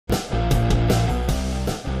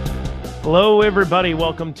Hello, everybody.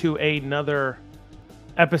 Welcome to another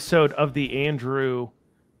episode of the Andrew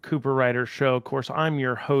Cooperrider Show. Of course, I'm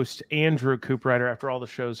your host, Andrew Cooperrider, after all the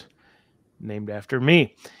shows named after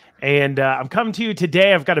me. And I'm coming to you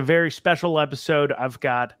today. I've got a very special episode. I've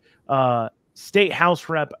got State House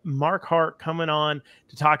Rep Mark Hart coming on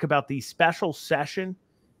to talk about the special session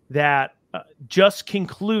that just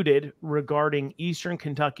concluded regarding Eastern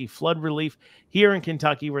Kentucky flood relief here in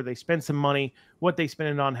Kentucky, where they spend some money, what they spend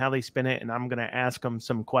it on, how they spend it, and I'm going to ask them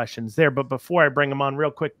some questions there. But before I bring them on,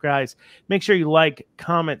 real quick, guys, make sure you like,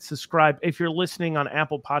 comment, subscribe. If you're listening on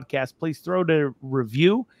Apple Podcasts, please throw the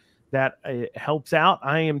review. That helps out.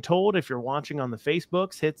 I am told if you're watching on the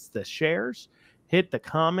Facebooks, hits the shares, hit the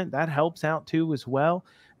comment. That helps out too as well.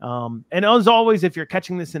 And as always, if you're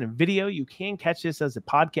catching this in a video, you can catch this as a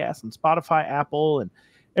podcast on Spotify, Apple, and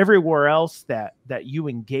everywhere else that you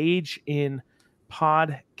engage in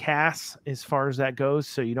podcasts as far as that goes.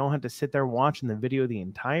 So you don't have to sit there watching the video the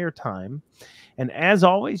entire time. And as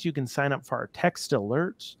always, you can sign up for our text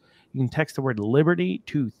alerts. You can text the word Liberty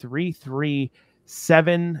to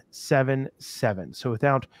 33777. So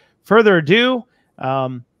without further ado,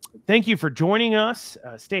 thank you for joining us,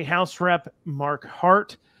 State House Rep Mark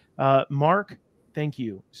Hart. Mark, thank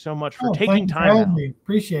you so much for taking time out.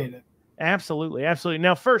 Appreciate it. Absolutely, absolutely.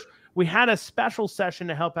 Now, first, we had a special session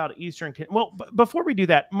to help out Eastern. Well, before we do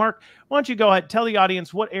that, Mark, why don't you go ahead, tell the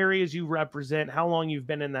audience what areas you represent, how long you've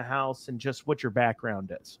been in the House, and just what your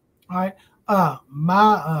background is. All right.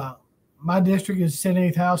 My district is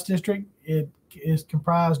 78th House District. It is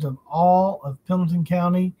comprised of all of Pendleton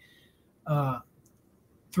County,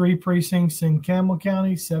 3 precincts in Campbell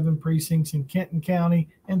County, 7 precincts in Kenton County,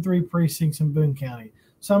 and 3 precincts in Boone County.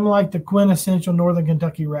 So I'm like the quintessential Northern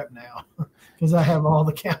Kentucky rep now because I have all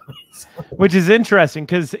the counties. Which is interesting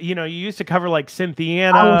because, you know, you used to cover like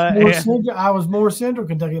Cynthiana. I was more Central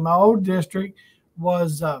Kentucky. My old district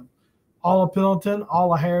was all of Pendleton,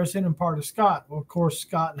 all of Harrison, and part of Scott. Well, of course,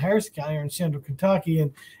 Scott and Harrison County are in Central Kentucky,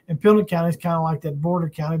 and Pendleton County is kind of like that border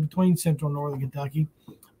county between Central and Northern Kentucky.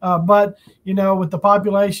 But, you know, with the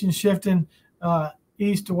population shifting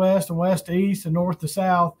east to west and west to east and north to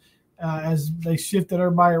south, as they shifted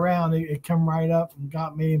everybody around, it come right up and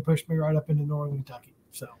got me and pushed me right up into Northern Kentucky.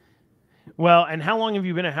 So, well, and how long have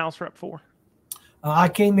you been a House Rep for? I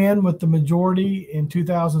came in with the majority in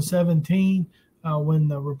 2017 when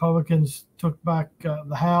the Republicans took back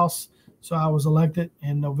the House. So I was elected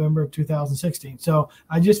in November of 2016. So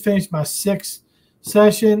I just finished my 6th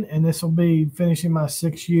session, and this will be finishing my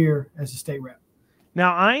 6th year as a state rep.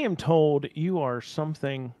 Now, I am told you are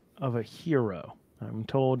something of a hero. I'm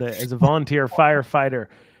told as a volunteer firefighter,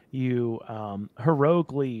 you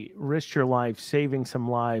heroically risked your life saving some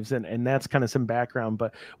lives, and that's kind of some background.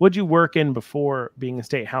 But what'd you work in before being a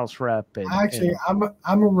state House rep? I'm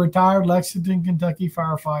a retired Lexington, Kentucky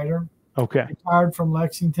firefighter. Okay. Retired from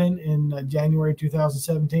Lexington in January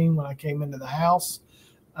 2017 when I came into the House.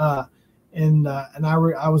 And I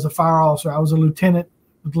was a fire officer. I was a lieutenant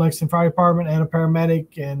with Lexington Fire Department and a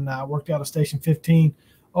paramedic, and I worked out of Station 15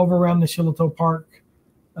 over around the Shiloh Park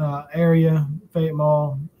area, Fayette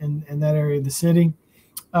Mall, and that area of the city.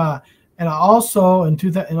 And I also, in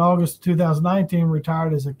August of 2019,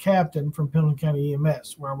 retired as a captain from Pendleton County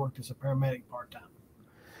EMS, where I worked as a paramedic part-time.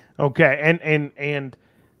 Okay, and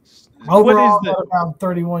overall, about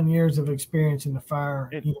 31 years of experience in the fire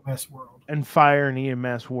EMS world. And fire and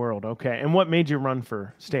EMS world. Okay. And what made you run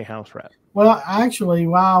for state House rep? Well, actually,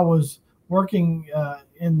 while I was working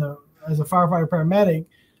as a firefighter paramedic,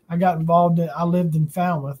 I got involved I lived in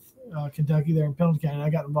Falmouth, Kentucky, there in Pendleton County. I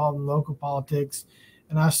got involved in local politics,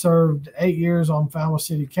 and I served 8 years on Falmouth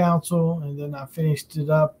City Council, and then I finished it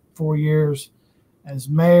up 4 years as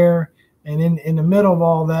mayor. And in the middle of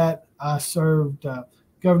all that, I served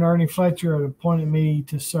Governor Ernie Fletcher had appointed me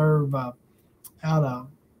to serve out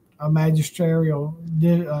a magisterial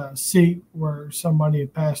seat where somebody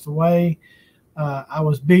had passed away. I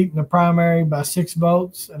was beat in the primary by 6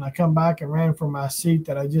 votes, and I come back and ran for my seat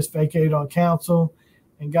that I just vacated on council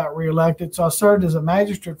and got reelected. So I served as a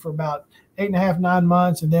magistrate for about 8.5, 9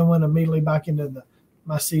 months, and then went immediately back into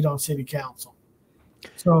my seat on city council.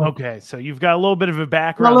 So okay, so you've got a little bit of a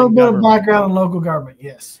background. A little bit of background in local government,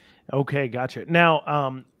 yes. Okay, gotcha.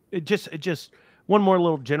 Now, just one more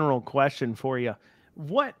little general question for you.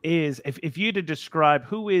 What is, if you had to describe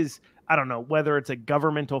who is, I don't know, whether it's a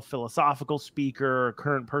governmental philosophical speaker or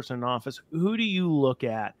current person in office, who do you look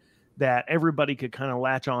at that everybody could kind of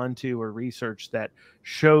latch on to or research that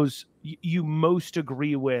shows you most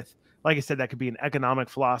agree with? Like I said, that could be an economic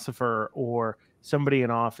philosopher or somebody in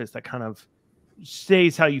office that kind of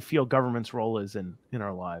stays how you feel government's role is in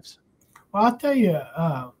our lives. Well, I'll tell you,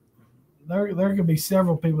 there could be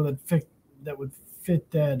several people that would fit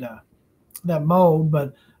that mold.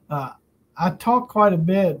 But I talked quite a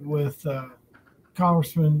bit with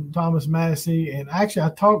Congressman Thomas Massey, and actually I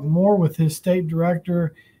talked more with his state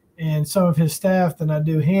director and some of his staff than I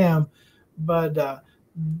do him. But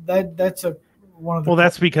that's one of the. Well,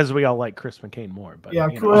 that's because we all like Chris McCain more. But yeah,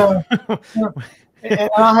 well, and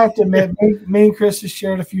I have to admit, me and Chris has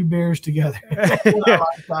shared a few beers together.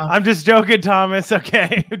 I'm just joking, Thomas.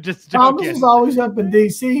 Okay, just joking. Thomas is always up in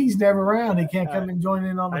D.C. He's never around. He can't come and join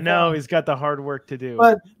in on the. I know phone. He's got the hard work to do.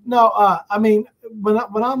 But no, I mean, when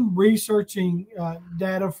I'm researching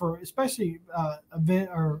data for especially event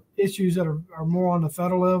or issues that are more on the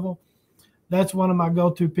federal level, that's one of my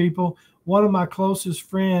go-to people. One of my closest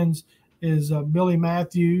friends is Billy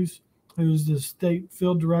Matthews, who's the state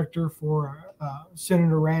field director for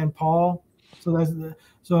Senator Rand Paul.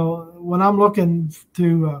 So when I'm looking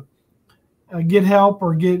to get help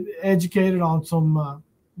or get educated on some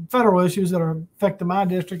federal issues that are affecting my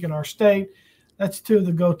district and our state, that's two of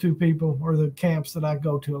the go-to people or the camps that I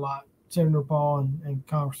go to a lot, Senator Paul and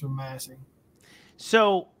Congressman Massey.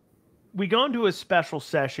 So we go into a special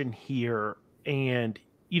session here, and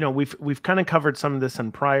we've kind of covered some of this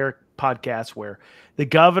in prior podcasts where the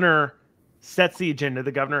governor sets the agenda.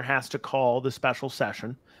 The governor has to call the special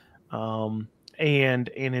session, and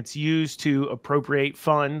it's used to appropriate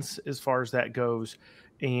funds as far as that goes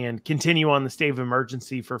and continue on the state of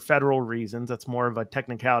emergency for federal reasons. That's more of a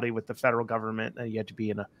technicality with the federal government. You have to be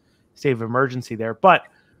in a state of emergency there. But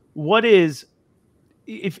what is,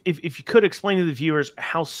 if you could explain to the viewers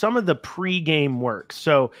how some of the pregame works.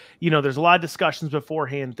 So, there's a lot of discussions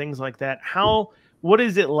beforehand, things like that. What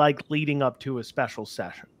is it like leading up to a special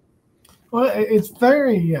session? Well, it's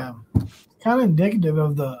very kind of indicative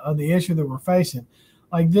of the issue that we're facing.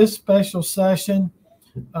 Like this special session,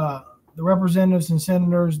 the representatives and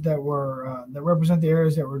senators that represent the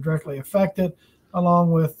areas that were directly affected,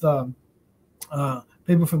 along with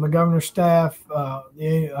people from the governor's staff,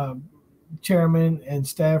 the chairman and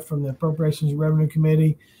staff from the Appropriations and Revenue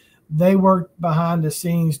Committee, they worked behind the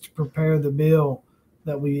scenes to prepare the bill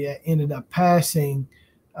that we ended up passing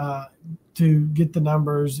to get the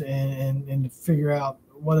numbers and to figure out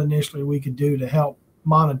what initially we could do to help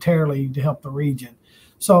monetarily to help the region.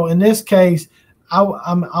 So in this case,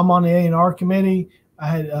 I'm on the A&R committee. I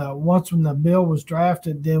had once when the bill was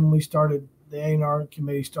drafted, then the A&R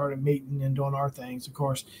committee started meeting and doing our things. Of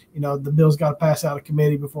course, the bill's got to pass out of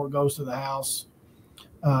committee before it goes to the House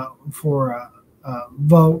for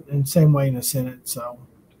vote, and same way in the Senate. So,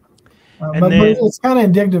 but it's kind of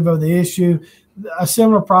indicative of the issue. A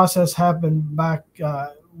similar process happened back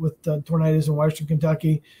with the tornadoes in Western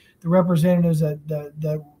Kentucky. The representatives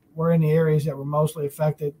that were in the areas that were mostly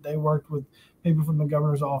affected, they worked with people from the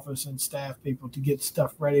governor's office and staff people to get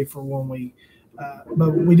stuff ready for when we.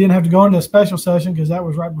 But we didn't have to go into a special session because that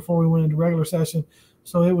was right before we went into regular session.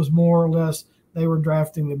 So it was more or less they were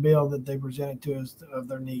drafting the bill that they presented to us of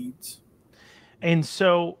their needs. And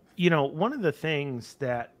so, one of the things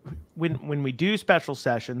that when we do special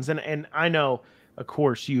sessions, and I know, of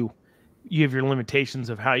course, you have your limitations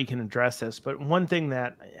of how you can address this, but one thing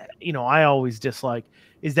that, I always dislike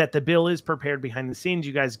is that the bill is prepared behind the scenes.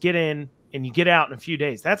 You guys get in and you get out in a few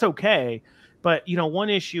days. That's okay. But, one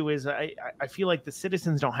issue is I feel like the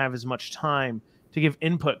citizens don't have as much time to give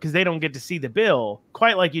input because they don't get to see the bill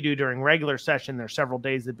quite like you do during regular session. There's several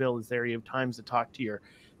days the bill is there. You have times to talk to your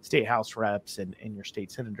state house reps and your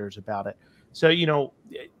state senators about it. So,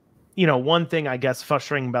 one thing I guess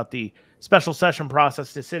frustrating about the special session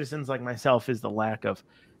process to citizens like myself is the lack of,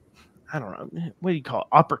 I don't know, what do you call it,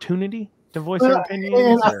 opportunity to voice their opinions?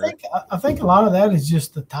 And I think a lot of that is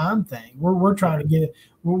just the time thing. We're trying to get it.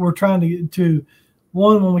 We're trying to get to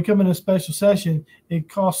one, when we come in a special session, it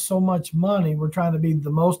costs so much money. We're trying to be the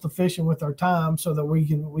most efficient with our time so that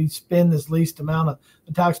we spend as least amount of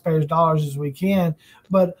the taxpayers' dollars as we can.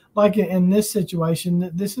 But like in this situation,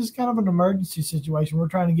 this is kind of an emergency situation. We're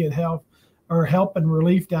trying to get help and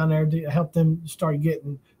relief down there to help them start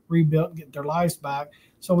getting rebuilt, get their lives back.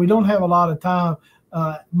 So we don't have a lot of time.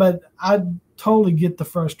 But I totally get the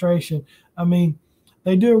frustration. I mean,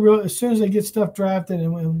 they do as soon as they get stuff drafted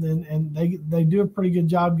and they do a pretty good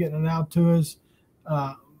job getting it out to us.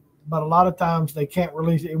 But a lot of times they can't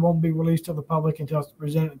release it. It won't be released to the public until it's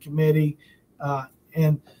presented in committee.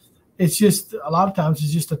 And it's just a lot of times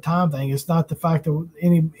it's just a time thing. It's not the fact that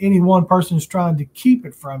any one person is trying to keep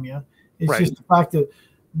it from you. It's just the fact that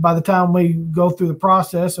by the time we go through the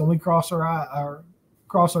process and we cross our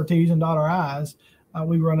T's and dot our I's,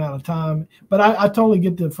 we run out of time. But I totally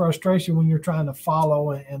get the frustration when you're trying to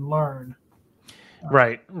follow and learn.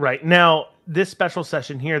 Right. Now, this special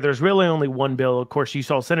session here, there's really only one bill. Of course, you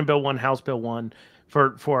saw Senate Bill 1, House Bill 1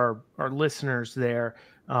 for our listeners there.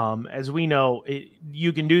 As we know,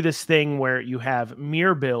 you can do this thing where you have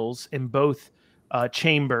mirror bills in both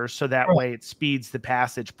chambers, so that way it speeds the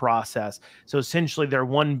passage process. So essentially, they're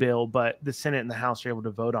one bill, but the Senate and the House are able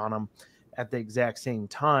to vote on them at the exact same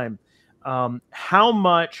time. How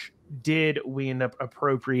much did we end up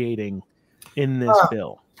appropriating in this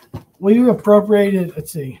bill? We appropriated,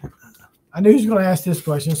 let's see, I knew he was going to ask this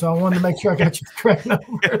question, so I wanted to make sure I got you the correct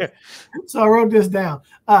number. So I wrote this down.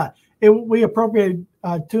 We appropriated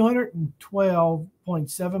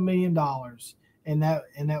 $212.7 million, and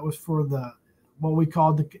that was for what we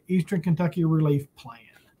called the Eastern Kentucky Relief Plan.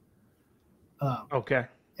 Okay.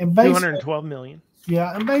 And $212 million.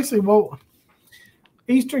 Yeah, and basically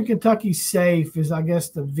Eastern Kentucky Safe is, I guess,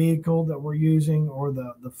 the vehicle that we're using, or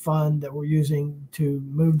the fund that we're using to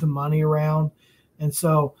move the money around. And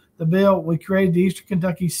so the bill, we created the Eastern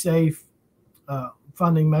Kentucky Safe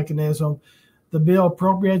funding mechanism. The bill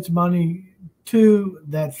appropriates money to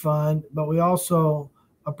that fund, but we also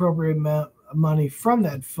appropriate money from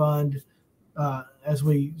that fund as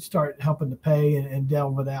we start helping to pay and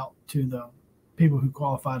delve it out to the people who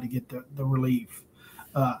qualify to get the relief.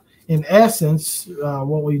 In essence,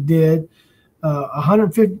 what we did,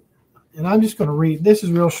 150, and I'm just going to read, this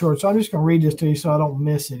is real short, so I'm just going to read this to you so I don't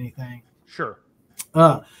miss anything. Sure.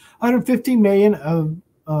 115 million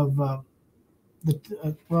well,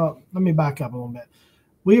 let me back up a little bit.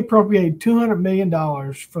 We appropriate $200 million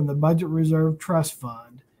from the Budget Reserve Trust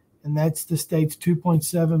Fund, and that's the state's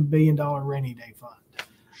 $2.7 billion rainy day fund.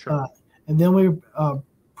 Sure. And then we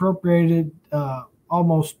appropriated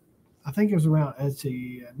almost, I think it was around,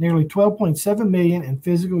 nearly $12.7 million in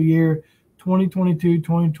fiscal year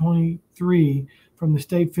 2022-2023 from the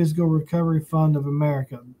State Fiscal Recovery Fund of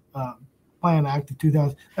America, Plan Act of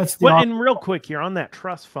 2000. That's the and real quick here on that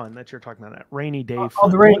trust fund that you're talking about, that rainy day fund. Oh,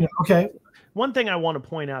 the rainy. Okay. One thing I want to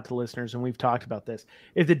point out to listeners, and we've talked about this,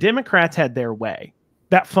 if the Democrats had their way,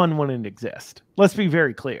 that fund wouldn't exist. Let's be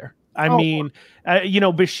very clear. I mean,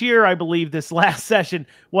 Bashir, I believe this last session,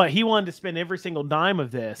 he wanted to spend every single dime of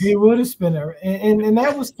this. He would have spent it, and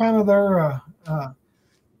that was kind of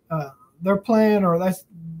their plan, or that's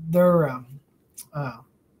their.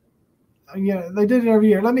 They did it every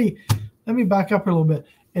year. Let me back up a little bit.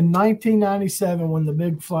 In 1997, when the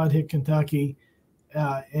big flood hit Kentucky,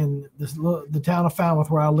 in the town of Falmouth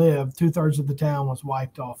where I live, 2/3 of the town was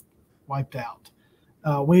wiped out.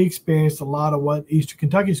 We experienced a lot of what Eastern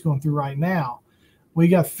Kentucky is going through right now. We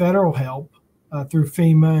got federal help through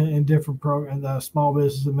FEMA and different programs, the Small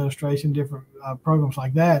Business Administration, different programs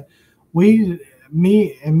like that. Me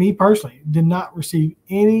personally, did not receive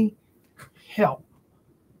any help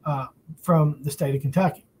from the state of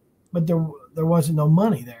Kentucky, but there wasn't no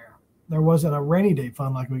money there. There wasn't a rainy day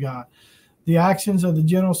fund like we got. The actions of the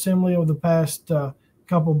General Assembly over the past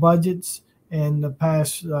couple budgets and the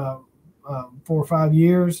past 4 or 5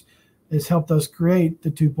 years has helped us create the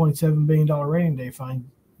 $2.7 billion rainy day fund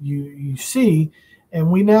you see,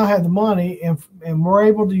 and we now have the money, and we're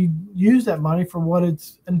able to use that money for what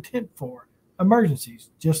it's intent for. Emergencies,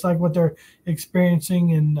 just like what they're experiencing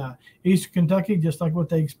in Eastern Kentucky, just like what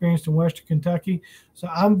they experienced in Western Kentucky. So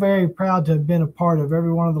I'm very proud to have been a part of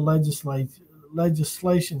every one of the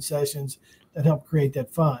legislation sessions that helped create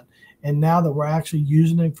that fund. And now that we're actually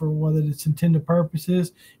using it for what its intended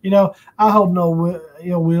purposes, I hold no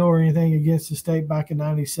ill will or anything against the state. Back in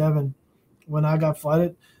 '97, when I got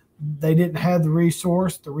flooded, they didn't have the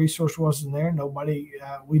resource. The resource wasn't there. Nobody,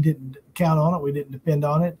 we didn't count on it. We didn't depend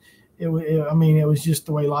on it. It was just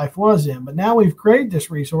the way life was then. But now we've created this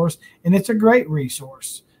resource, and it's a great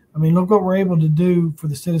resource. I mean, look what we're able to do for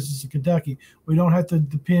the citizens of Kentucky. We don't have to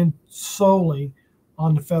depend solely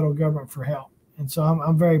on the federal government for help. And so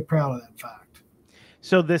I'm very proud of that fact.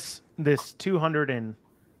 So this $212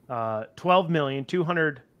 million,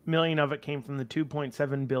 $200 million of it came from the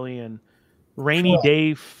 $2.7 billion rainy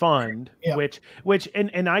day fund, which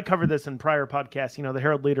and I covered this in prior podcasts. The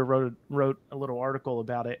Herald Leader wrote a little article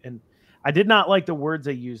about it, and I did not like the words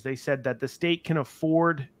they used. They said that the state can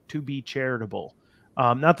afford to be charitable.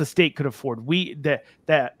 Not the state could afford.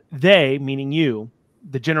 That they, meaning you,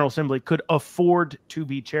 the General Assembly, could afford to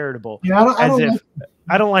be charitable. Yeah, I don't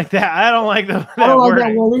like that. I don't like that. I don't like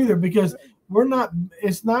that word either, because we're not.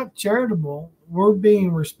 It's not charitable. We're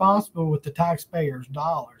being responsible with the taxpayers'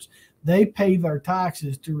 dollars. They pay their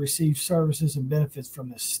taxes to receive services and benefits from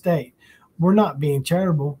the state. We're not being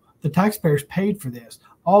charitable. The taxpayers paid for this.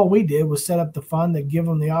 All we did was set up the fund that give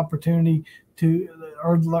them the opportunity to,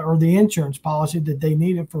 or the insurance policy that they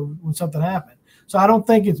needed for when something happened. So I don't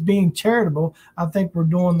think it's being charitable. I think we're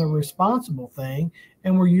doing the responsible thing,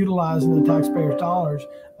 and we're utilizing the taxpayers' dollars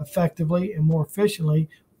effectively and more efficiently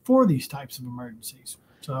for these types of emergencies.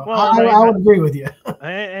 So I would agree with you.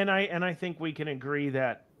 and I think we can agree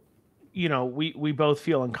that, you know, we both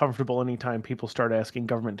feel uncomfortable anytime people start asking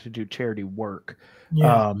government to do charity work.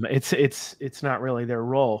 Yeah. It's not really their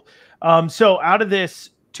role. So out of this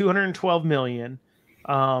 212 million,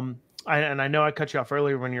 and I know I cut you off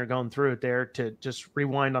earlier when you were going through it there, to just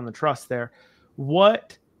rewind on the trust there.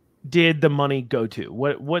 What did the money go to?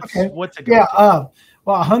 What's it go to?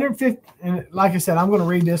 Well, 150, and like I said, I'm going to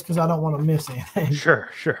read this because I don't want to miss anything. Sure.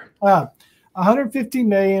 150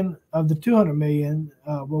 million of the 200 million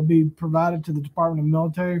will be provided to the Department of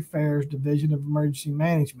Military Affairs Division of Emergency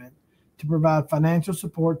Management to provide financial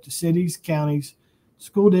support to cities, counties,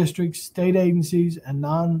 school districts, state agencies, and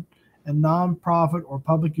non-profit or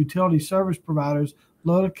public utility service providers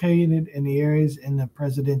located in the areas in the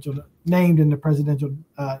named in the presidential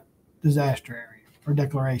disaster area or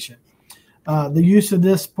declaration. The use of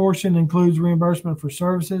this portion includes reimbursement for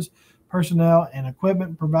services, personnel, and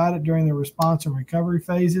equipment provided during the response and recovery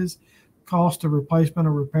phases, cost of replacement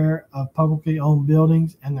or repair of publicly owned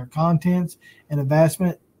buildings and their contents, and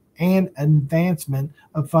advancement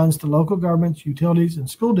of funds to local governments, utilities, and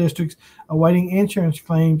school districts awaiting insurance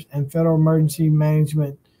claims and Federal Emergency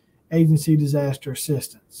Management Agency disaster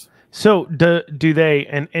assistance. So do they,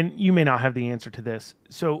 and you may not have the answer to this.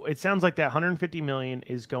 So it sounds like that 150 million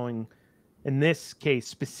is going, in this case,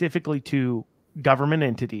 specifically to government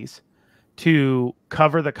entities to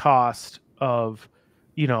cover the cost of,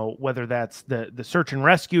 you know, whether that's the search and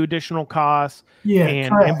rescue additional costs.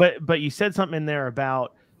 Yeah. But you said something in there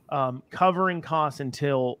about covering costs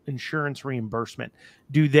until insurance reimbursement.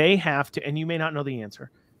 Do they have to, and you may not know the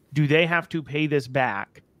answer, do they have to pay this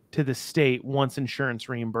back to the state once insurance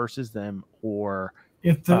reimburses them? Or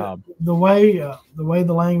if the way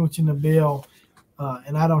the language in the bill,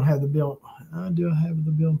 and I don't have the bill. Do I have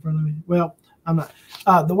the bill in front of me? Well, I'm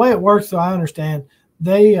not. The way it works, though, I understand.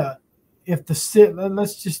 If the city,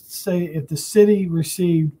 let's just say, if the city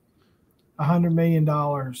received $100 million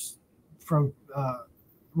from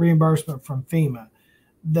reimbursement from FEMA,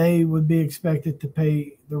 they would be expected to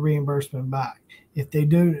pay the reimbursement back. If they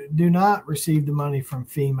do not receive the money from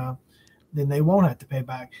FEMA, then they won't have to pay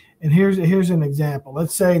back. And here's an example.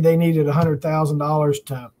 Let's say they needed $100,000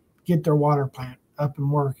 to get their water plant up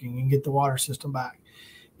and working and get the water system back.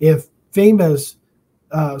 If FEMA's,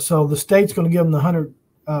 so the state's going to give them the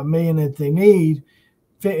 $100 million that they need.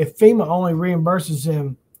 If FEMA only reimburses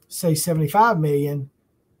them, say, $75 million,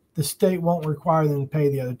 the state won't require them to pay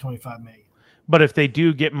the other $25 million. But if they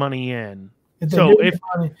do get money in, so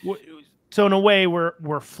in a way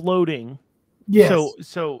we're floating. Yes.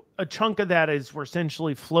 So a chunk of that is we're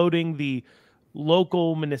essentially floating the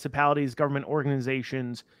local municipalities, government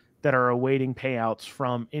organizations that are awaiting payouts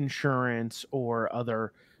from insurance or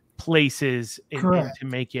other places to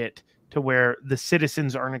make it to where the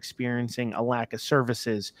citizens aren't experiencing a lack of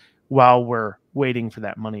services while we're waiting for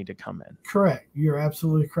that money to come in. Correct. You're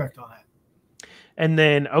absolutely correct on that. And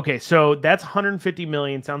then, okay, so that's 150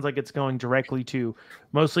 million. Sounds like it's going directly to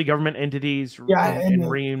mostly government entities and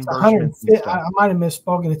reimbursements. I might have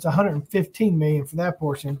misspoken. It's 115 million for that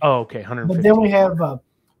portion. Oh, okay, 115. But then we have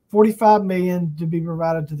 45 million to be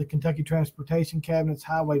provided to the Kentucky Transportation Cabinet's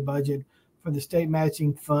highway budget for the state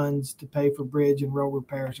matching funds to pay for bridge and road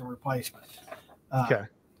repairs and replacement. Okay.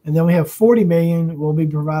 And then we have 40 million will be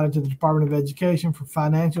provided to the Department of Education for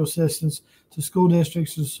financial assistance to school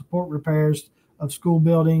districts to support repairs of school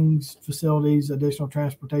buildings, facilities, additional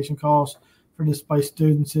transportation costs for displaced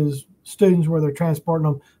students where they're transporting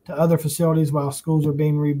them to other facilities while schools are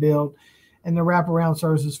being rebuilt, and the wraparound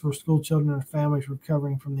services for school children and families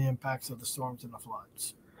recovering from the impacts of the storms and the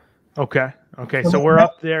floods. Okay. So we're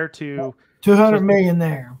up there to 200 million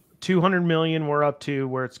there. 200 million we're up to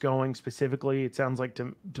where it's going specifically, it sounds like,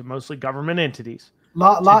 to mostly government entities.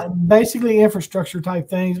 Basically infrastructure type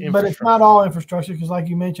things, but it's not all infrastructure because, like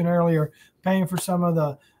you mentioned earlier, paying for some of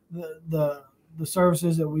the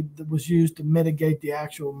services that was used to mitigate the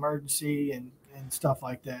actual emergency and stuff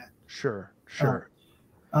like that. Sure.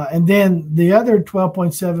 And then the other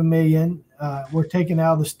 12.7 million we're taking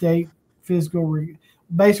out of the state fiscal.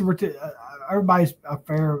 Basically, everybody's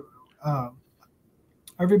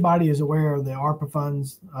everybody is aware of the ARPA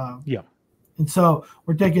funds. Yeah. And so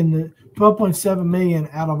we're taking the 12.7 million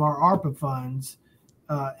out of our ARPA funds,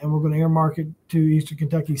 and we're going to earmark it to Eastern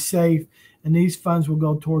Kentucky SAFE. And these funds will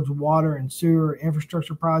go towards water and sewer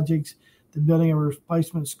infrastructure projects, the building and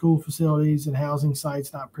replacement school facilities and housing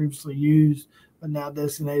sites not previously used, but now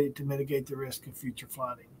designated to mitigate the risk of future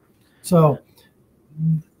flooding. So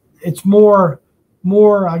it's more,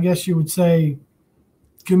 I guess you would say,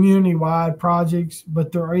 community-wide projects,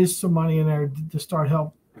 but there is some money in there to start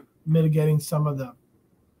help mitigating some of the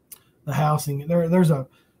housing. There's a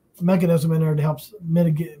mechanism in there to help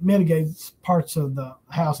mitigate parts of the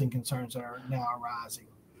housing concerns that are now arising.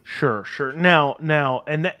 Sure. Now,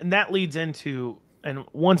 and that leads into, and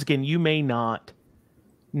once again, you may not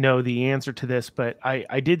know the answer to this, but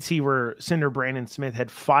I did see where Senator Brandon Smith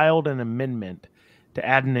had filed an amendment to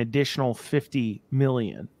add an additional $50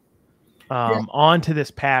 million onto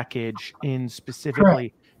this package in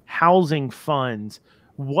specifically housing funds.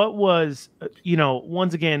 What was,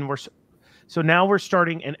 once again, so now we're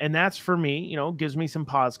starting, and that's for me, gives me some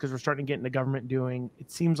pause because we're starting to get into government doing,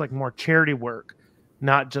 it seems like more charity work,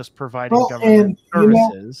 not just providing government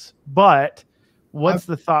services. But what's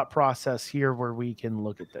the thought process here where we can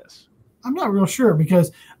look at this? I'm not real sure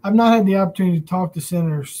because I've not had the opportunity to talk to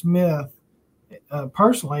Senator Smith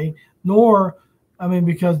personally,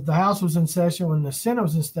 because the House was in session when the Senate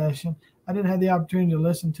was in session. I didn't have the opportunity to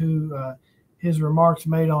listen to his remarks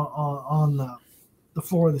made on the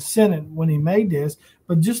floor of the Senate when he made this.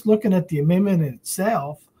 But just looking at the amendment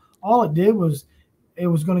itself, all it did was it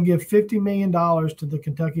was going to give $50 million to the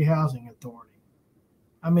Kentucky Housing Authority.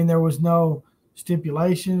 I mean, there was no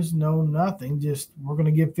stipulations, no nothing, just we're going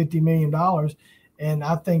to give $50 million. And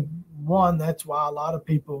I think, that's why a lot of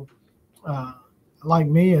people like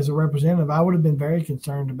me as a representative, I would have been very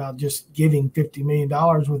concerned about just giving $50 million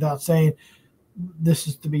without saying this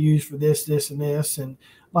is to be used for this, this, and this. And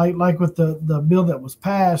like with the bill that was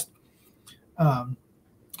passed,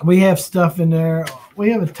 we have stuff in there. We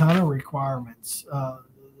have a ton of requirements,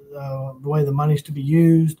 the way the money's to be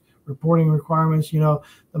used, reporting requirements. The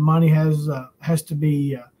money has to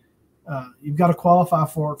be, you've got to qualify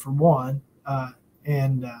for it for one,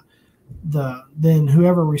 and then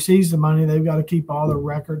whoever receives the money, they've got to keep all the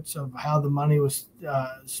records of how the money was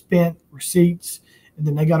spent, receipts, and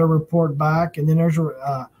then they got to report back. And then there's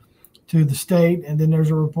to the state, and then there's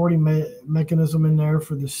a reporting mechanism in there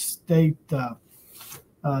for the state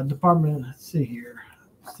department. Let's see here,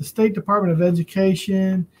 the State Department of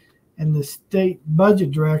Education and the state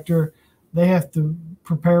budget director. They have to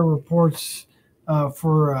prepare reports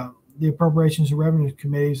for the Appropriations and Revenue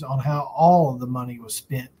Committees on how all of the money was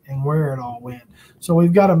spent and where it all went. So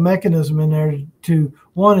we've got a mechanism in there to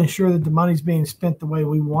one, ensure that the money's being spent the way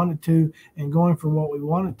we want it to and going for what we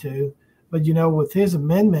want it to. But with his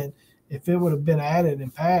amendment, if it would have been added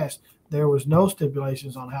and passed, there was no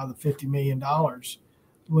stipulations on how the $50 million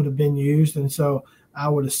would have been used. And so I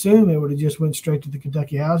would assume it would have just went straight to the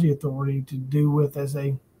Kentucky Housing Authority to do with as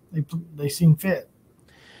they seem fit.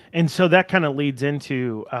 And so that kind of leads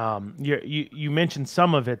into, you mentioned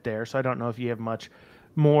some of it there, so I don't know if you have much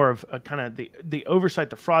more of kind of the oversight,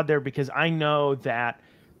 the fraud there, because I know that,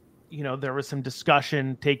 there was some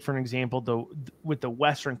discussion, take for an example, with the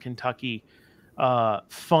Western Kentucky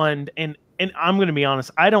fund. And I'm going to be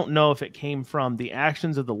honest, I don't know if it came from the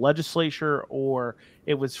actions of the legislature or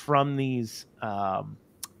it was from these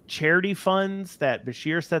charity funds that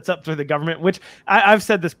Beshear sets up for the government, which I've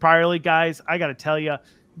said this priorly, guys. I got to tell you,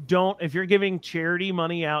 if you're giving charity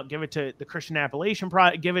money out, give it to the Christian Appalachian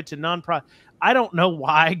Project, give it to non-profit. I don't know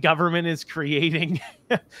why government is creating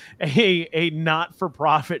a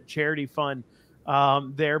not-for-profit charity fund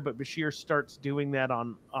there, but Beshear starts doing that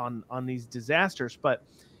on these disasters. But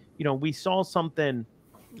we saw something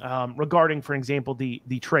regarding, for example,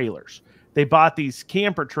 the trailers. They bought these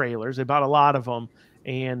camper trailers. They bought a lot of them.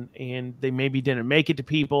 And they maybe didn't make it to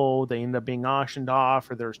people. They end up being auctioned off,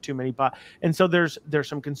 or there's too many. And so there's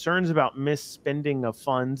some concerns about misspending of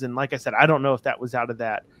funds. And like I said, I don't know if that was out of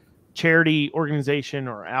that charity organization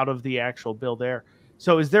or out of the actual bill there.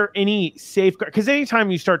 So is there any safeguard? Because anytime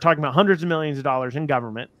you start talking about hundreds of millions of dollars in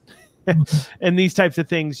government and these types of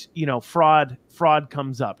things, fraud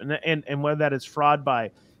comes up. And whether that is fraud by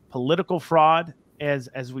political fraud,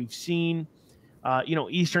 as we've seen,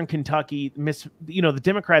 Eastern Kentucky, the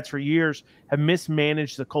Democrats for years have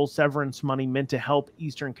mismanaged the coal severance money meant to help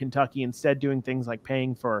Eastern Kentucky, instead doing things like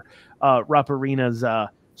paying for Rupp Arena's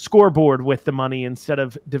scoreboard with the money instead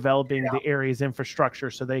of developing the area's infrastructure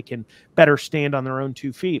so they can better stand on their own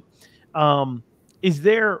 2 feet. What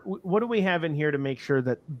do we have in here to make sure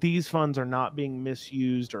that these funds are not being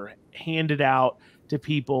misused or handed out to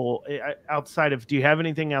people outside of, do you have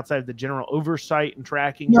anything outside of the general oversight and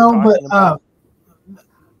tracking? No, but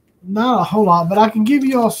not a whole lot, but I can give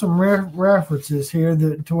you all some references here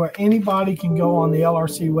to where anybody can go on the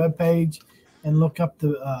LRC webpage and look up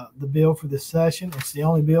the bill for this session. It's the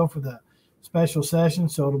only bill for the special session,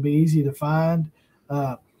 so it'll be easy to find.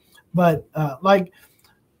 But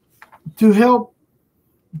to help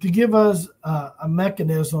to give us a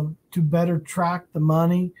mechanism to better track the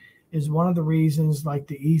money is one of the reasons, like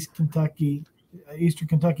the Eastern Kentucky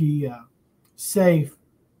Safe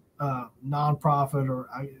nonprofit, or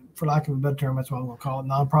for lack of a better term, that's what I'm going to call it,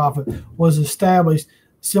 nonprofit, was established.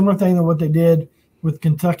 Similar thing to what they did with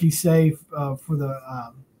Kentucky Safe for the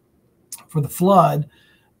flood.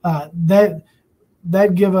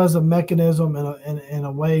 That give us a mechanism and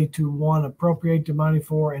a way to, one, appropriate the money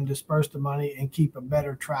for and disperse the money and keep a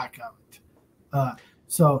better track of it.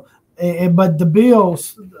 But the bill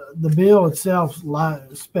itself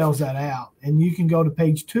spells that out, and you can go to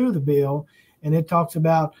page 2 of the bill, and it talks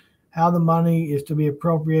about how the money is to be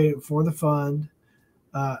appropriated for the fund,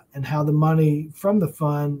 and how the money from the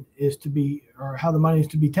fund is to be, or how the money is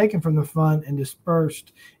to be taken from the fund and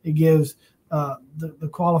dispersed. It gives the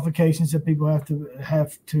qualifications that people have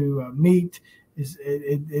to meet.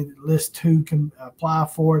 It lists who can apply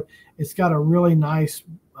for it. It's got a really nice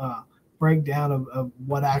breakdown of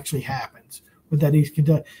what actually happens with that East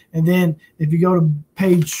Kentucky. And then if you go to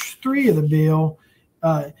page 3 of the bill,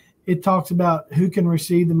 it talks about who can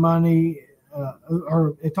receive the money,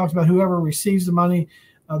 or it talks about whoever receives the money,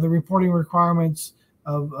 the reporting requirements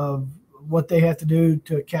of what they have to do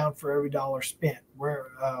to account for every dollar spent. Where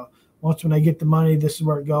once when they get the money, this is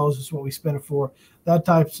where it goes. This is what we spent it for. That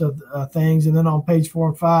types of things. And then on page 4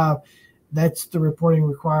 and 5, that's the reporting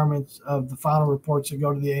requirements of the final reports that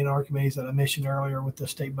go to the A&R committees that I mentioned earlier with the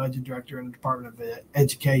state budget director and the Department of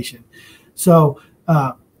Education. So,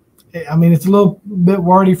 I mean, it's a little bit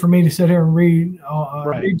wordy for me to sit here and read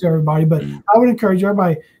to everybody, but I would encourage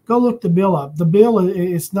everybody, go look the bill up. The bill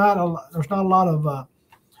there's not a lot of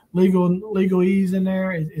legalese in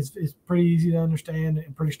there. It's pretty easy to understand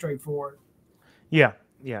and pretty straightforward. Yeah,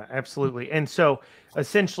 absolutely. And so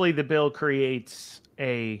essentially the bill creates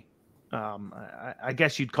a, I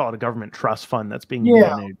guess you'd call it a government trust fund that's being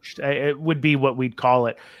managed. It would be what we'd call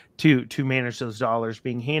it to manage those dollars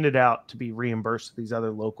being handed out to be reimbursed to these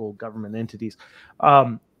other local government entities.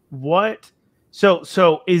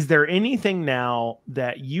 So is there anything now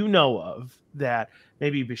that you know of that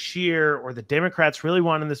maybe Beshear or the Democrats really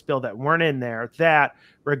want in this bill that weren't in there that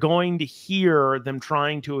we're going to hear them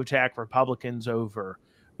trying to attack Republicans over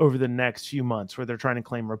the next few months, where they're trying to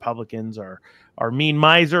claim Republicans are mean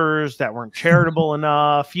misers, that weren't charitable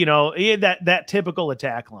enough, that typical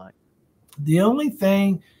attack line? The only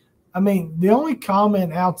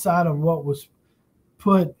comment outside of what was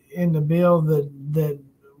put in the bill that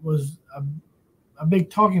was a big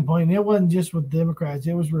talking point, and it wasn't just with Democrats,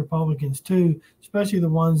 it was Republicans too, especially the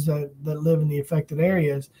ones that live in the affected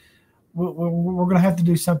areas. We're going to have to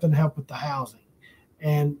do something to help with the housing.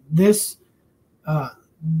 And this is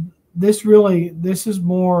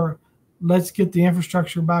more, let's get the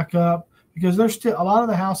infrastructure back up, because there's still a lot of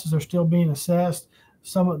the houses are still being assessed.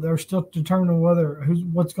 They're still determining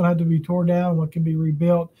what's going to have to be torn down, what can be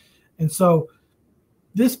rebuilt. And so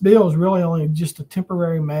this bill is really only just a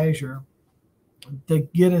temporary measure to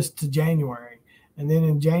get us to January. And then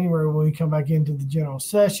in January, when we come back into the general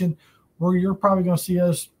session, where you're probably going to see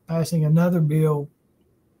us passing another bill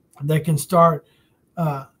that can start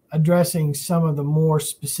addressing some of the more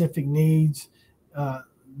specific needs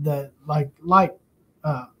that like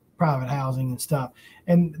private housing and stuff.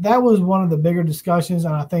 And that was one of the bigger discussions,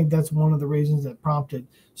 and I think that's one of the reasons that prompted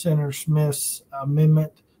Senator Smith's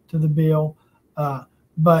amendment to the bill.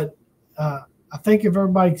 But I think if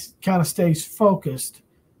everybody kind of stays focused,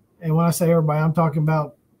 and when I say everybody, I'm talking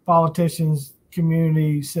about politicians,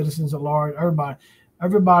 community, citizens at large,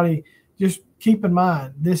 everybody just keep in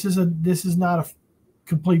mind, this is not a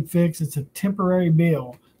complete fix. It's a temporary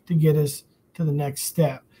bill to get us to the next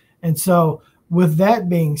step. And so with that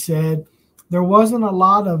being said, there wasn't a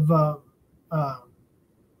lot of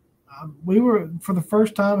we were, for the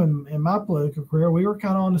first time in my political career, we were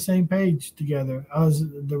kind of on the same page together,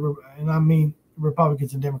 and I mean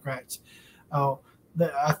Republicans and Democrats.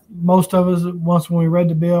 Most of us, once when we read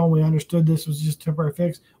the bill and we understood this was just a temporary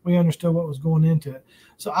fix, we understood what was going into it.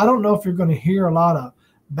 So I don't know if you're going to hear a lot of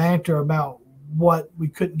banter about what we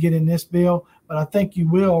couldn't get in this bill, but I think you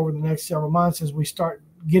will over the next several months as we start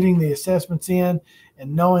getting the assessments in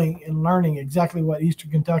and knowing and learning exactly what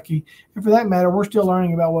Eastern Kentucky, and for that matter, we're still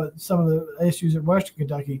learning about what some of the issues at Western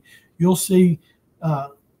Kentucky. You'll see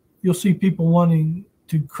people wanting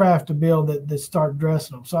to craft a bill that start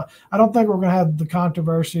addressing them. So I don't think we're going to have the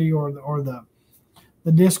controversy or the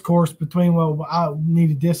discourse between, well, I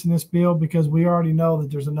needed this in this bill, because we already know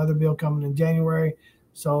that there's another bill coming in January.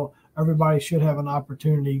 So everybody should have an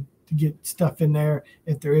opportunity to get stuff in there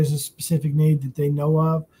if there is a specific need that they know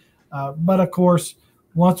of. But of course,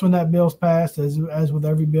 once when that bill's passed, as with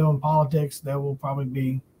every bill in politics, there will probably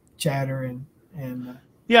be chatter and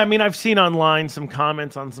yeah, I mean, I've seen online some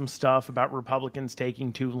comments on some stuff about Republicans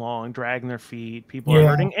taking too long, dragging their feet. People are yeah,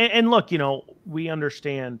 hurting, and look, we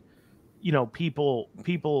understand.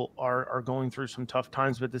 People are going through some tough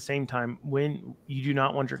times, but at the same time, when you do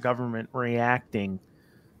not want your government reacting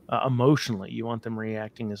emotionally, you want them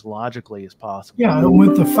reacting as logically as possible. yeah,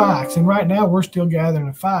 with the facts. And right now, we're still gathering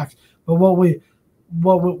the facts. But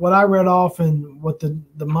what I read off and what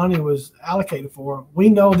the money was allocated for, we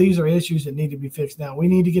know these are issues that need to be fixed now. We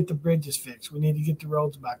need to get the bridges fixed. We need to get the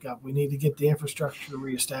roads back up. We need to get the infrastructure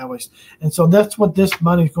reestablished. And so that's what this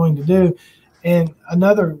money is going to do. And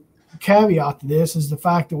another caveat to this is the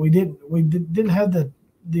fact that we didn't have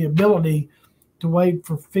the ability to wait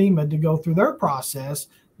for FEMA to go through their process.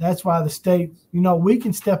 That's why the state, we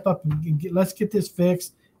can step up and let's get this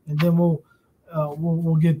fixed, and then we'll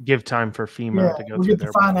give time for FEMA to go through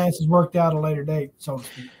the finances worked out at a later date, so to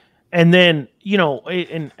speak. And then you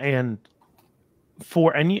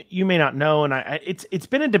may not know, and it's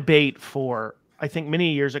been a debate for I think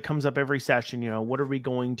many years. It comes up every session. What are we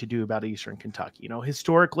going to do about Eastern Kentucky?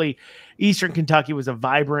 Historically, Eastern Kentucky was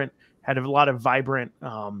had a lot of vibrant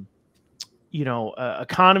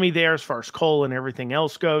economy there as far as coal and everything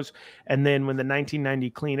else goes. And then when the 1990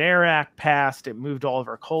 Clean Air Act passed, it moved all of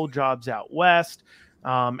our coal jobs out west,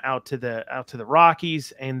 out to the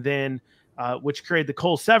Rockies, and then which created the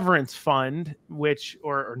Coal Severance Fund,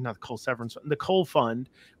 or not the Coal Severance Fund, the Coal Fund,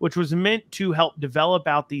 which was meant to help develop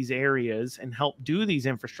out these areas and help do these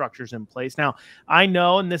infrastructures in place. Now, I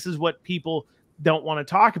know, and this is what people don't want to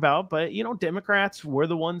talk about, but Democrats were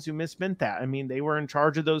the ones who misspent that. I mean, they were in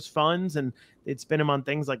charge of those funds, and they'd spend them on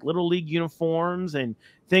things like Little League uniforms and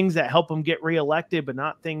things that help them get reelected, but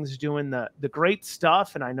not things doing the great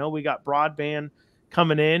stuff. And I know we got broadband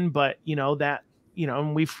coming in, but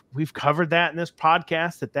and we've covered that in this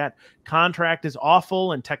podcast, that contract is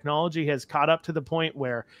awful, and technology has caught up to the point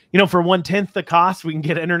where, for 1/10 the cost, we can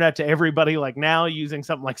get internet to everybody like now using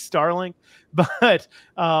something like Starlink. But,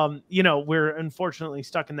 we're unfortunately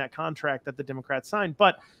stuck in that contract that the Democrats signed.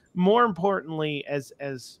 But more importantly, as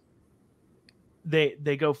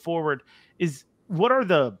they go forward, is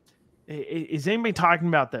anybody talking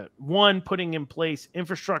about putting in place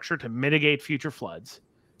infrastructure to mitigate future floods?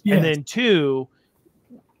 Yes. And then two,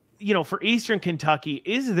 for Eastern Kentucky,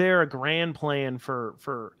 is there a grand plan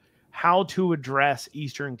for how to address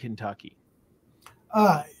Eastern Kentucky?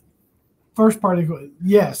 First part,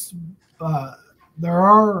 yes. There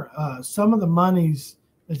are some of the monies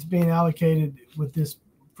that's being allocated with this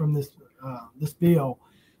this bill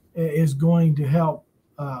is going to help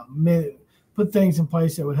put things in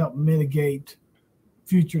place that would help mitigate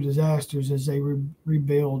future disasters as they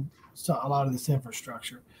rebuild a lot of this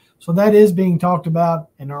infrastructure. So that is being talked about,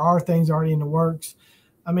 and there are things already in the works.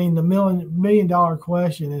 I mean, the million dollar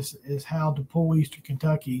question is how to pull Eastern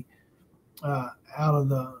Kentucky out of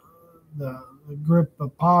the grip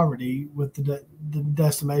of poverty with the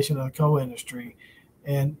decimation of the coal industry.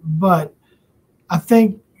 But I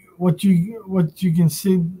think what you can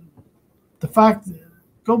see, the fact,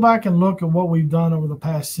 go back and look at what we've done over the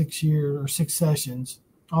past 6 years or 6 sessions,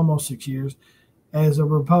 almost 6 years, as a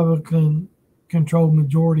Republican controlled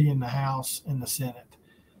majority in the House and the Senate.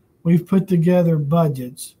 We've put together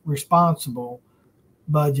budgets, responsible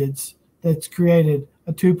budgets, that's created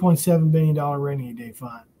a $2.7 billion rainy day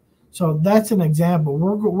fund. So that's an example.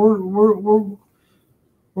 We're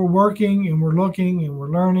working, and we're looking, and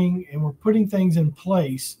we're learning, and we're putting things in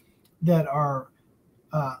place that are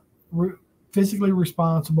physically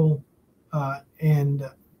responsible, and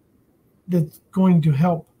that's going to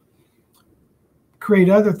help create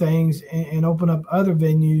other things and open up other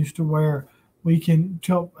venues to where we can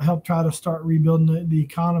help try to start rebuilding the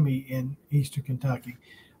economy in Eastern Kentucky.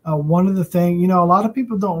 One of the things, a lot of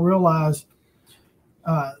people don't realize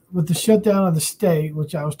with the shutdown of the state,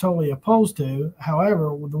 which I was totally opposed to.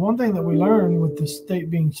 However, the one thing that we learned with the state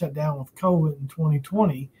being shut down with COVID in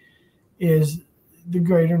 2020 is the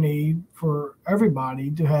greater need for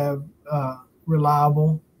everybody to have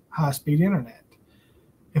reliable, high-speed internet.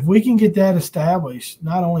 If we can get that established,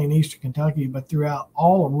 not only in Eastern Kentucky, but throughout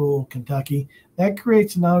all of rural Kentucky, that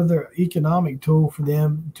creates another economic tool for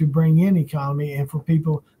them to bring in economy, and for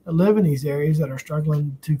people that live in these areas that are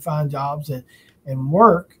struggling to find jobs and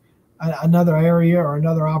work, another area or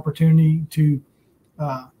another opportunity to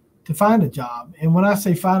find a job. And when I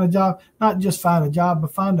say find a job, not just find a job,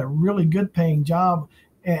 but find a really good paying job.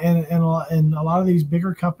 And a lot of these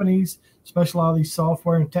bigger companies, especially a lot of these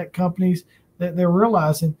software and tech companies, they're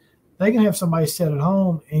realizing they can have somebody sit at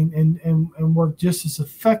home and work just as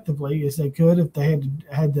effectively as they could if they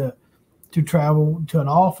had to travel to an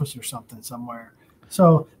office or something somewhere.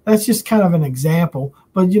 So that's just kind of an example.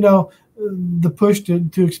 But, the push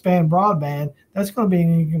to expand broadband, that's going to be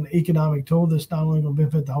an economic tool that's not only going to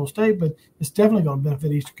benefit the whole state, but it's definitely going to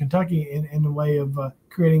benefit Eastern Kentucky in the way of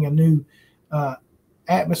creating a new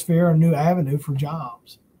atmosphere, a new avenue for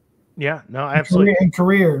jobs. Yeah, no, absolutely. And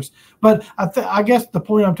careers. But I guess the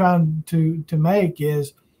point I'm trying to make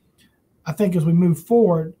is, I think as we move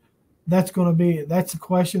forward, that's a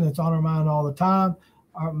question that's on our mind all the time.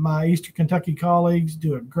 My Eastern Kentucky colleagues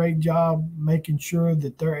do a great job making sure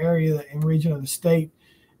that their area and region of the state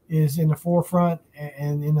is in the forefront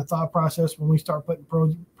and in the thought process when we start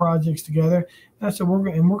putting projects together. And I said we're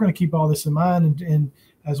going to keep all this in mind, and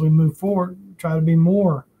as we move forward, try to be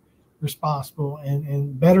more responsible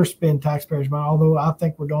and better spend taxpayers' money. Although I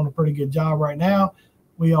think we're doing a pretty good job right now,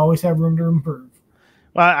 we always have room to improve.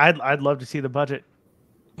 Well, I'd love to see the budget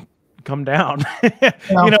come down.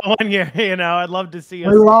 1 year. I'd love to see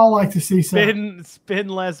us. We would all like to see spend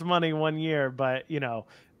less money 1 year, but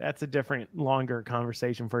that's a different, longer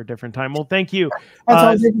conversation for a different time. Well, thank you.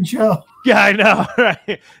 That's a different show. Yeah, I know.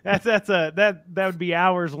 Right. That would be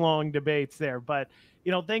hours long debates there, but.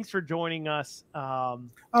 Thanks for joining us. No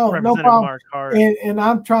problem. Mark Hart. And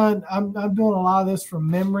I'm doing a lot of this from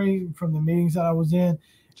memory from the meetings that I was in.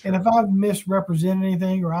 Sure. And if I've misrepresented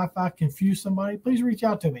anything or if I confuse somebody, please reach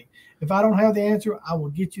out to me. If I don't have the answer, I will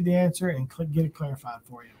get you the answer and get it clarified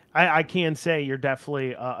for you. I can say you're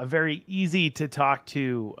definitely a very easy to talk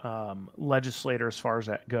to legislator as far as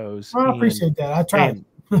that goes. Well, I appreciate that. I tried.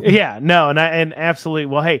 Yeah, no, and absolutely.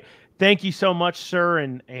 Well, hey, thank you so much, sir,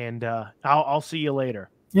 and I'll see you later.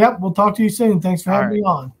 Yep, we'll talk to you soon. Thanks for having me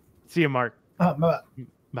on. See you, Mark. Bye.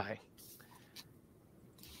 Bye.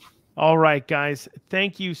 All right, guys.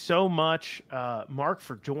 Thank you so much, Mark,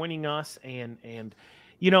 for joining us. And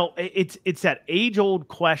it's that age-old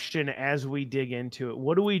question as we dig into it.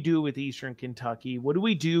 What do we do with Eastern Kentucky? What do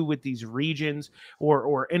we do with these regions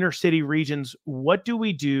or inner city regions? What do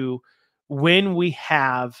we do when we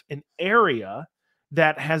have an area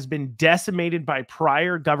that has been decimated by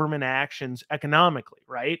prior government actions economically,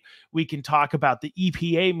 right? We can talk about the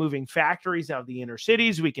EPA moving factories out of the inner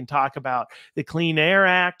cities. We can talk about the Clean Air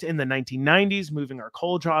Act in the 1990s, moving our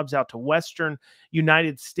coal jobs out to Western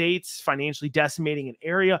United States, financially decimating an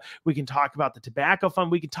area. We can talk about the tobacco fund.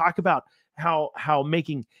 We can talk about how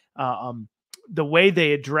making the way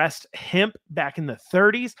they addressed hemp back in the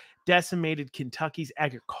 30s decimated Kentucky's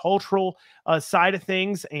agricultural side of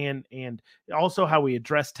things, and also how we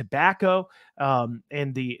address tobacco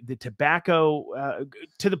and the tobacco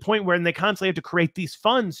to the point where they constantly have to create these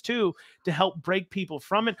funds too to help break people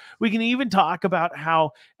from it. We can even talk about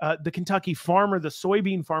how the Kentucky farmer, the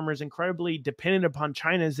soybean farmer, is incredibly dependent upon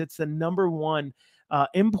China, as it's the #1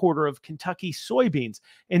 importer of Kentucky soybeans.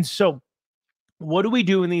 And so what do we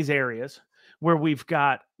do in these areas where we've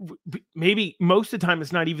got, maybe most of the time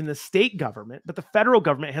it's not even the state government, but the federal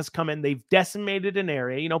government has come in, they've decimated an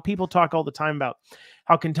area. People talk all the time about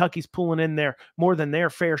how Kentucky's pulling in there more than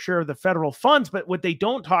their fair share of the federal funds, but what they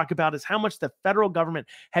don't talk about is how much the federal government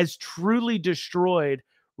has truly destroyed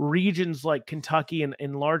regions like Kentucky and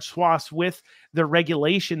in large swaths with the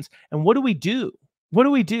regulations. And what do we do? What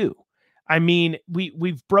do we do? I mean,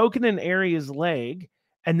 we've broken an area's leg.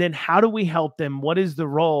 And then how do we help them? What is the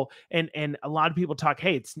role? And a lot of people talk,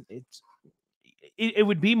 hey, it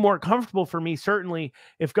would be more comfortable for me, certainly,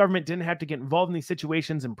 if government didn't have to get involved in these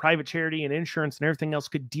situations, and private charity and insurance and everything else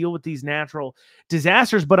could deal with these natural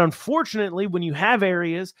disasters. But unfortunately, when you have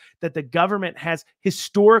areas that the government has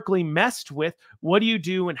historically messed with, what do you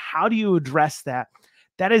do and how do you address that?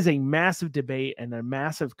 That is a massive debate and a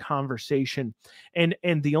massive conversation. And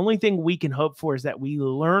the only thing we can hope for is that we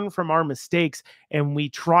learn from our mistakes and we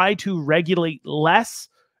try to regulate less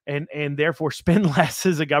and therefore spend less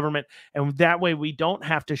as a government. And that way we don't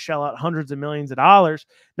have to shell out hundreds of millions of dollars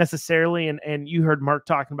necessarily. And you heard Mark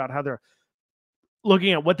talking about how they're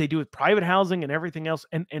looking at what they do with private housing and everything else.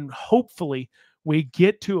 And hopefully we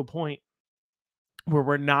get to a point where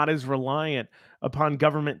we're not as reliant upon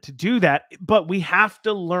government to do that, but we have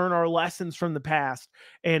to learn our lessons from the past.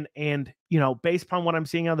 And based upon what I'm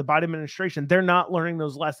seeing out of the Biden administration, they're not learning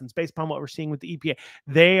those lessons. Based upon what we're seeing with the EPA,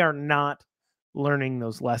 they are not learning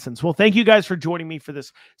those lessons. Well, thank you guys for joining me for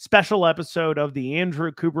this special episode of the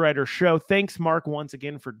Andrew Cooperrider Show. Thanks, Mark, once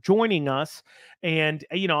again for joining us. And,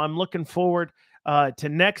 I'm looking forward to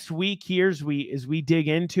next week here as we dig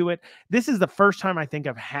into it. This is the first time I think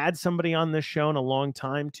I've had somebody on this show in a long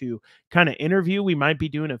time to kind of interview. We might be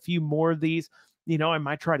doing a few more of these I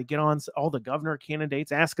might try to get on all the governor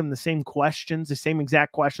candidates, ask them the same questions, the same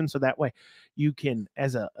exact questions, so that way you can,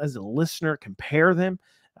 as a listener, compare them.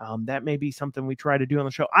 That may be something we try to do on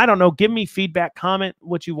the show. I don't know. Give me feedback, comment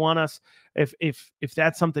what you want us. If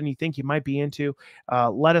that's something you think you might be into,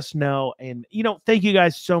 let us know. And thank you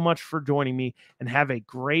guys so much for joining me, and have a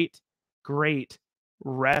great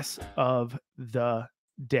rest of the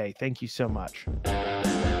day. Thank you so much.